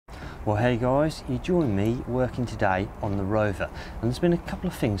Well, hey guys, you join me working today on the Rover, and there's been a couple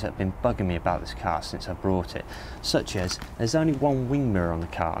of things that have been bugging me about this car since I brought it, such as there's only one wing mirror on the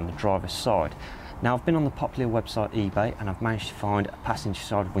car on the driver's side. Now, I've been on the popular website eBay and I've managed to find a passenger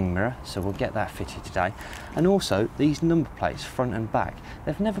side wing mirror, so we'll get that fitted today. And also these number plates front and back,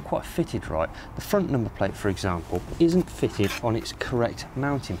 they've never quite fitted right. The front number plate, for example, isn't fitted on its correct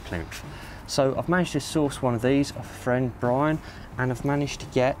mounting plinth. So I've managed to source one of these off a friend, Brian, and I've managed to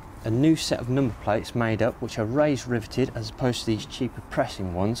get a new set of number plates made up, which are raised riveted as opposed to these cheaper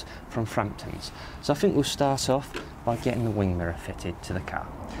pressing ones from Frampton's. So I think we'll start off by getting the wing mirror fitted to the car.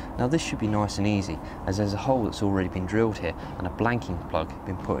 Now this should be nice and easy, as there's a hole that's already been drilled here and a blanking plug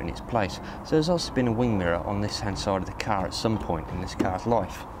been put in its place. So there's also been a wing mirror on this hand side of the car at some point in this car's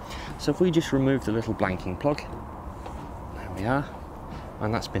life. So if we just remove the little blanking plug, there we are,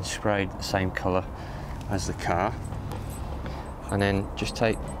 and that's been sprayed the same colour as the car, and then just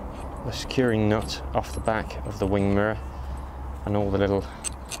take the securing nut off the back of the wing mirror and all the little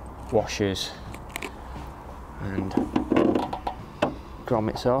washers and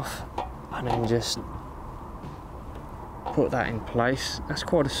grommets off, and then just put that in place. That's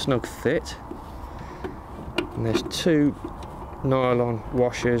quite a snug fit, and there's two nylon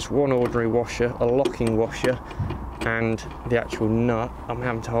washers, one ordinary washer, a locking washer, and the actual nut I'm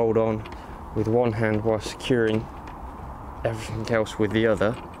having to hold on with one hand while securing everything else with the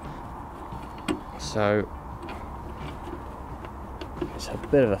other. So it's a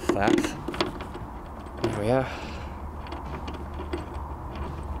bit of a faff. There we are.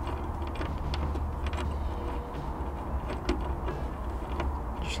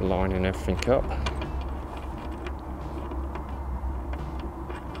 Just lining everything up.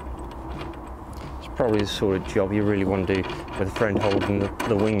 It's probably the sort of job you really want to do with a friend holding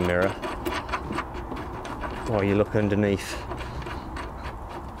the wing mirror while you look underneath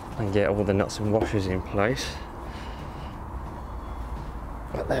and get all the nuts and washers in place.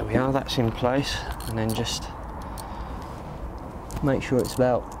 But there we are, that's in place, and then just make sure it's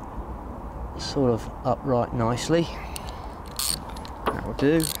about sort of upright nicely. That will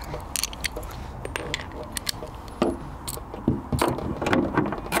do.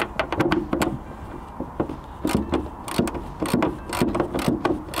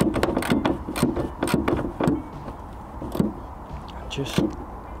 Just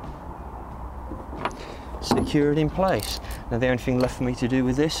secure it in place. Now the only thing left for me to do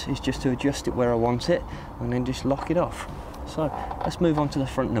with this is just to adjust it where I want it and then just lock it off. So let's move on to the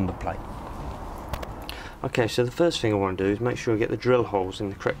front number plate. Okay, so the first thing I want to do is make sure I get the drill holes in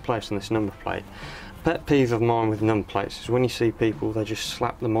the correct place on this number plate. A pet peeve of mine with number plates is when you see people, they just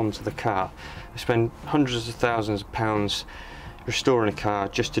slap them onto the car. They spend hundreds of thousands of pounds restoring a car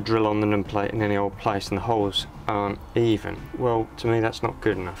just to drill on the number plate in any old place, and the holes aren't even. Well, to me that's not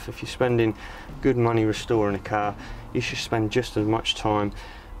good enough. If you're spending good money restoring a car, you should spend just as much time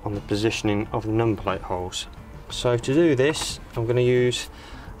on the positioning of the number plate holes. So to do this, I'm going to use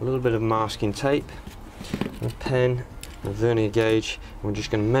a little bit of masking tape, a pen, and a vernier gauge, and we're just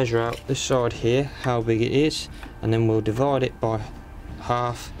going to measure out this side here how big it is, and then we'll divide it by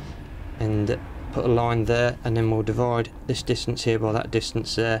half and put a line there, and then we'll divide this distance here by that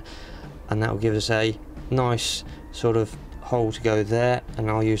distance there, and that will give us a nice sort of hole to go there.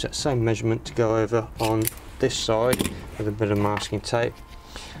 And I'll use that same measurement to go over on this side with a bit of masking tape.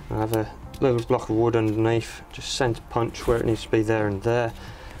 I have a little block of wood underneath, just centre punch where it needs to be there and there,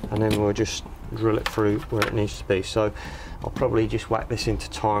 and then we'll just drill it through where it needs to be. So I'll probably just whack this into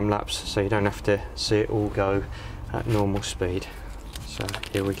time lapse so you don't have to see it all go at normal speed. So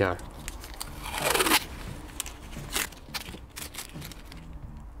here we go.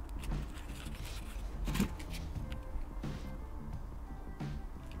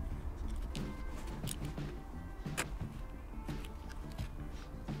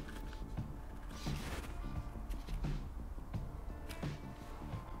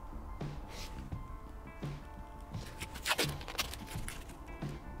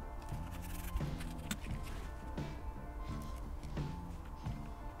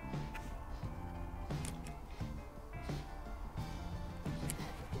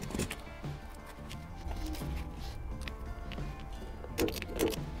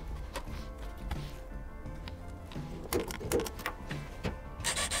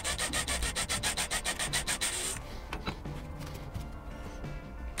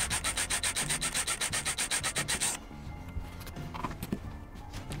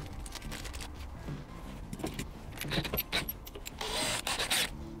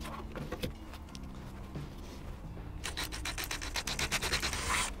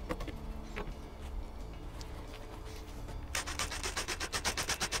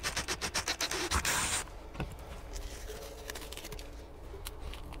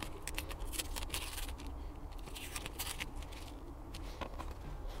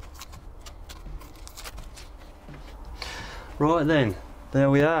 Right then,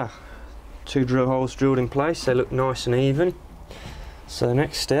 there we are. 2 drill holes drilled in place, they look nice and even. So the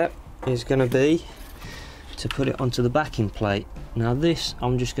next step is going to be to put it onto the backing plate. Now this,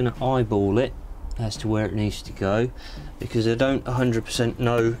 I'm just going to eyeball it as to where it needs to go, because I don't 100%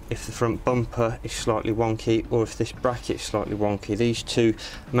 know if the front bumper is slightly wonky or if this bracket is slightly wonky. These 2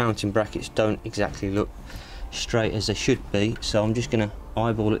 mounting brackets don't exactly look straight as they should be, so I'm just going to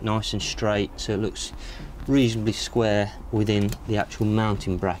eyeball it nice and straight so it looks reasonably square within the actual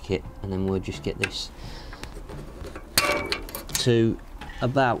mounting bracket, and then we'll just get this to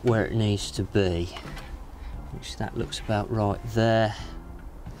about where it needs to be, which that looks about right there.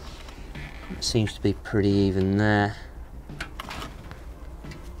 It seems to be pretty even there.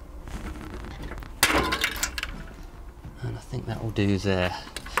 And I think that will do there.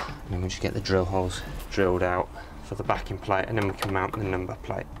 And then we'll just get the drill holes drilled out for the backing plate, and then we can mount the number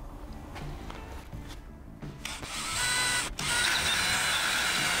plate.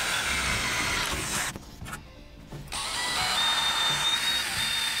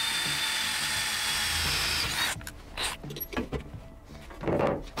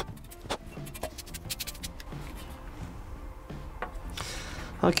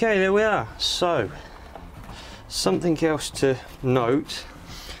 Okay, there we are. So, something else to note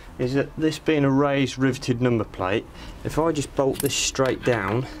is that this being a raised riveted number plate, if I just bolt this straight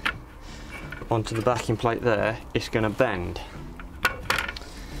down onto the backing plate there, it's going to bend.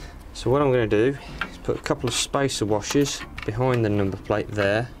 So what I'm going to do is put a couple of spacer washers behind the number plate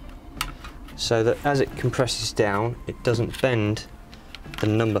there, so that as it compresses down, it doesn't bend the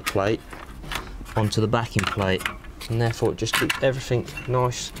number plate onto the backing plate, and therefore it just keeps everything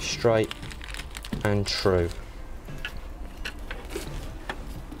nice, straight and true.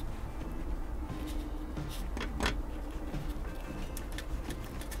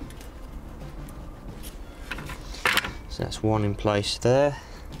 So that's one in place there.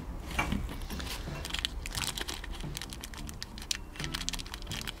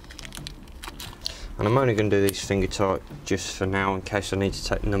 And I'm only going to do these finger tight just for now, in case I need to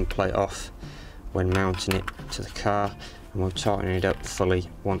take the number plate off when mounting it to the car, and we'll tighten it up fully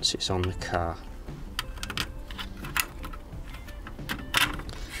once it's on the car.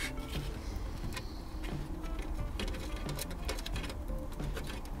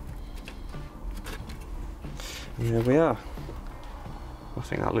 And there we are. I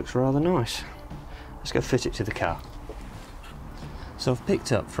think that looks rather nice. Let's go fit it to the car. So I've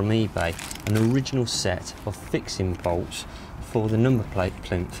picked up from eBay an original set of fixing bolts for the number plate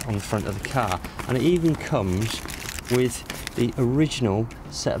plinth on the front of the car, and it even comes with the original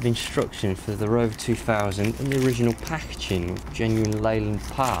set of instructions for the Rover 2000 and the original packaging with genuine Leyland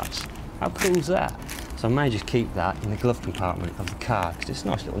parts. How cool is that? So I may just keep that in the glove compartment of the car because it's a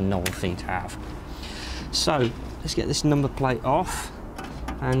nice little novel thing to have. So let's get this number plate off,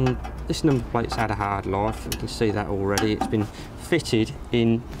 and this number plate's had a hard life. You can see that already. It's been fitted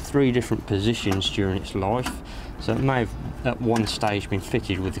in 3 different positions during its life, so it may have at one stage been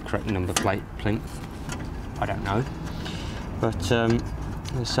fitted with the correct number plate plinth. I don't know, but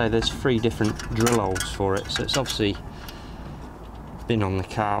let's say there's 3 different drill holes for it, so it's obviously been on the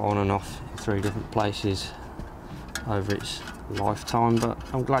car on and off in 3 different places over its lifetime. But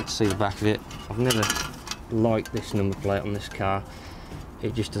I'm glad to see the back of it. I've never liked this number plate on this car.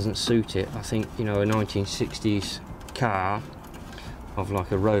 It just doesn't suit it. I think, you know, a 1960s car of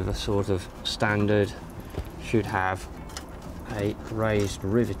like a Rover sort of standard should have a raised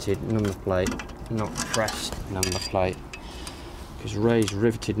riveted number plate, not pressed number plate, because raised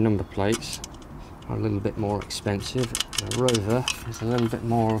riveted number plates are a little bit more expensive. The Rover is a little bit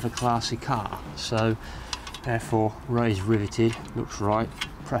more of a classy car, so therefore raised riveted looks right,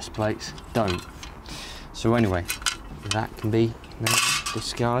 pressed plates don't. So anyway, that can be now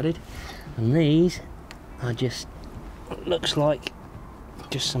discarded, and these are just, it looks like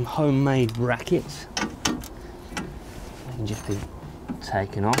just some homemade brackets. They can just be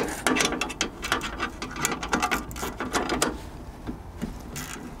taken off.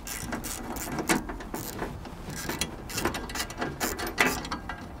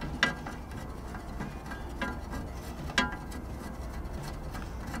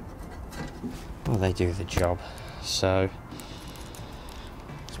 Well, they do the job, so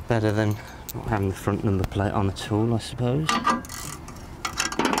it's better than not having the front number plate on at all, I suppose.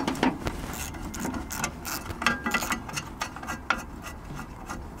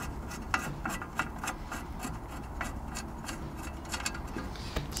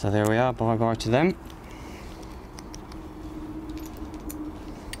 So there we are, bye-bye to them.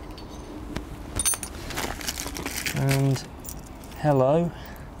 And hello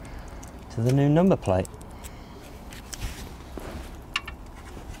to the new number plate.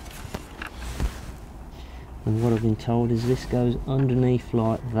 and what I've been told is this goes underneath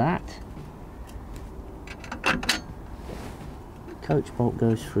like that. Coach bolt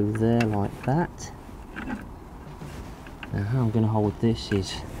goes through there like that. Now how I'm going to hold this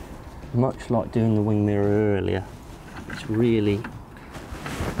is much like doing the wing mirror earlier. It's really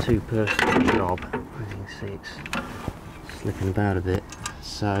a two-person job. As you can see, it's slipping about a bit,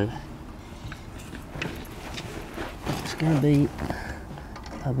 so it's going to be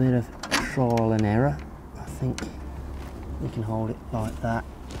a bit of trial and error. I think we can hold it like that.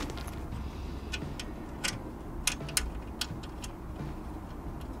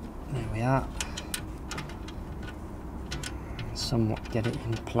 There we are. Somewhat get it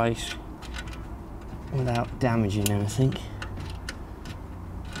in place without damaging anything.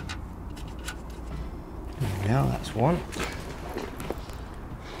 There we are, that's one.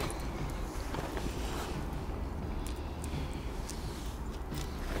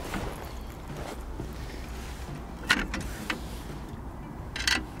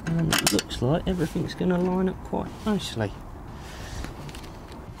 And it looks like everything's going to line up quite nicely.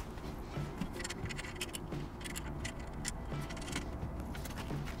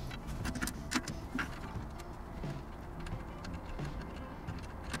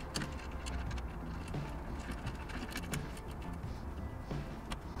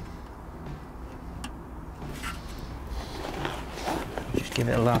 Just give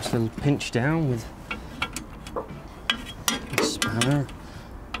it a last little pinch down with the spanner.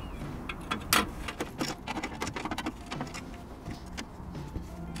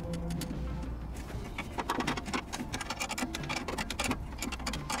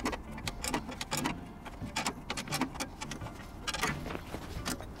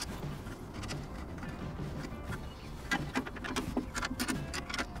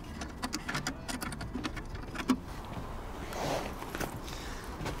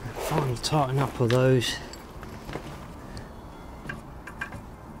 Finally tighten up all those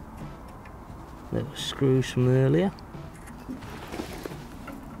little screws from earlier.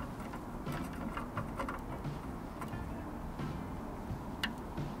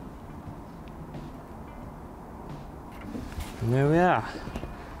 And there we are.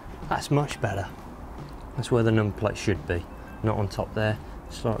 That's much better. That's where the number plate should be. Not on top there,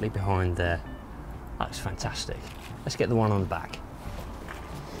 slightly behind there. That's fantastic. Let's get the one on the back.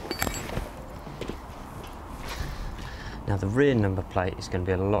 Now the rear number plate is going to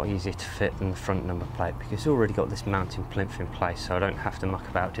be a lot easier to fit than the front number plate because it's already got this mounting plinth in place, so I don't have to muck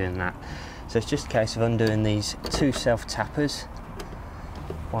about doing that. So it's just a case of undoing these two self tappers,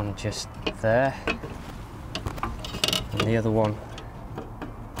 one just there and the other one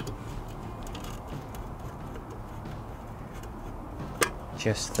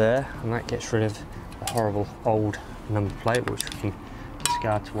just there, and that gets rid of the horrible old number plate which we can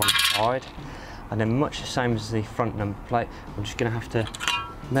discard to one side. And then much the same as the front number plate, I'm just going to have to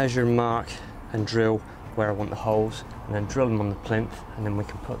measure, mark and drill where I want the holes, and then drill them on the plinth, and then we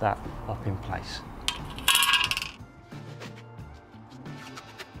can put that up in place.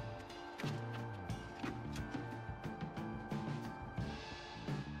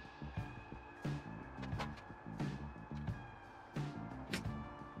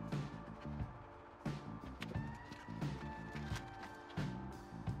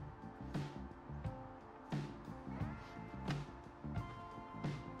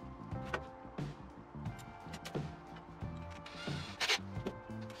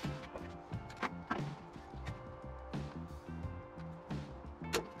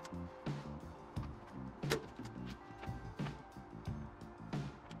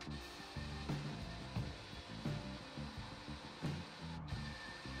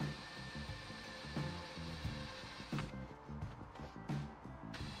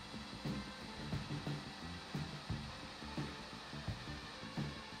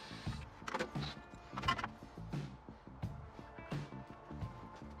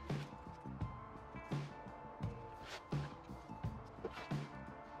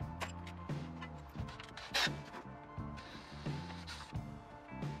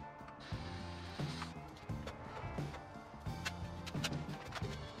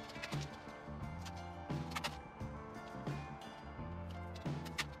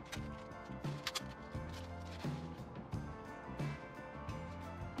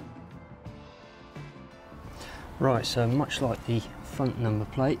 Right, so much like the front number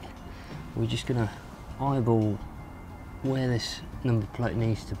plate, we're just going to eyeball where this number plate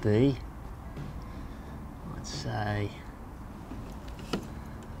needs to be. I'd say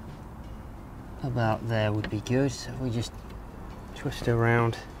about there would be good. So we just twist it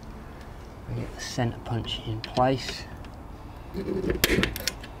around and get the centre punch in place.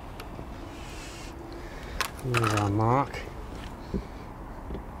 Here's our mark. And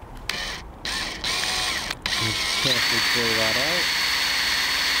carefully drill that out.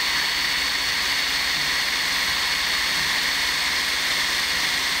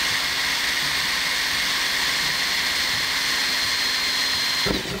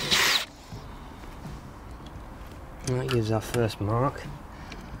 And that gives our first mark,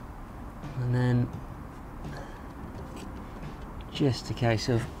 and then just a case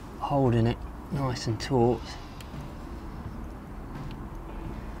of holding it nice and taut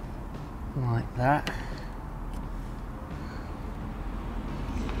like that.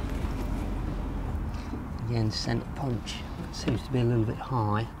 Again, centre punch seems to be a little bit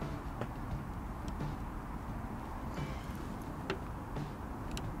high.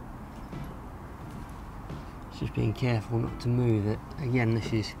 Just being careful not to move it. Again,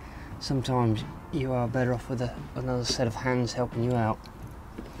 this is, sometimes you are better off with another set of hands helping you out.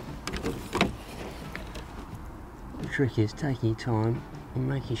 The trick is taking your time and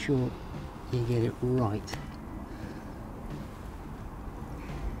making sure you get it right.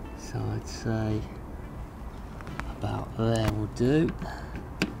 So I'd say about there will do.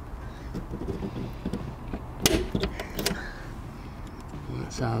 And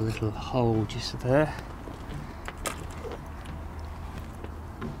that's our little hole just there.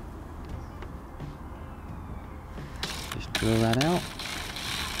 Drill that out.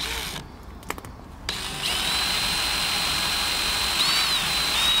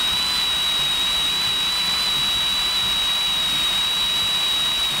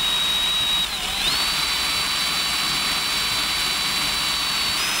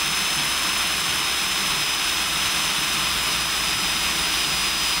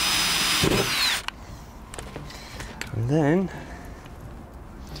 And then,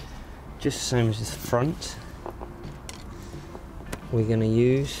 just the same as the front, we're going to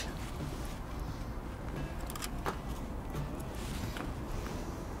use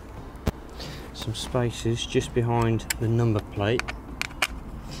some spaces just behind the number plate,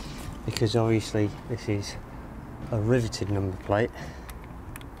 because obviously this is a riveted number plate,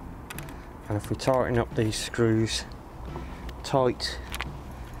 and if we tighten up these screws tight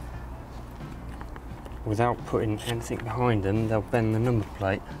without putting anything behind them, they'll bend the number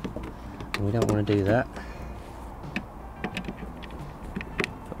plate, and we don't want to do that.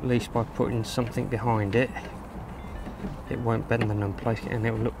 At least by putting something behind it, it won't bend the number plate and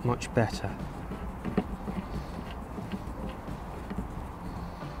it will look much better.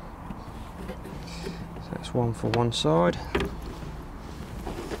 So that's one for one side.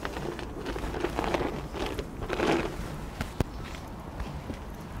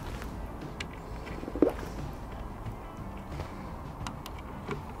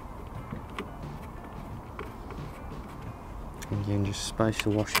 Again, just space to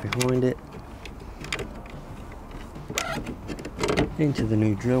wash behind it, into the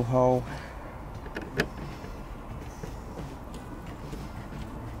new drill hole,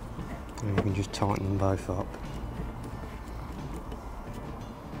 and we can just tighten them both up.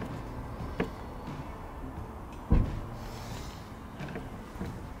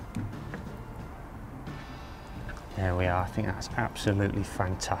 There we are. I think that's absolutely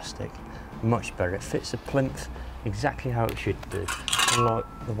fantastic. Much better. It fits the plinth exactly how it should do, unlike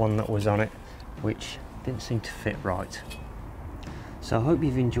the one that was on it, which didn't seem to fit right. So I hope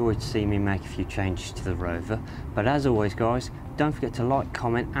you've enjoyed seeing me make a few changes to the Rover, but as always guys, don't forget to like,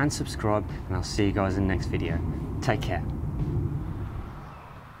 comment and subscribe, and I'll see you guys in the next video. Take care.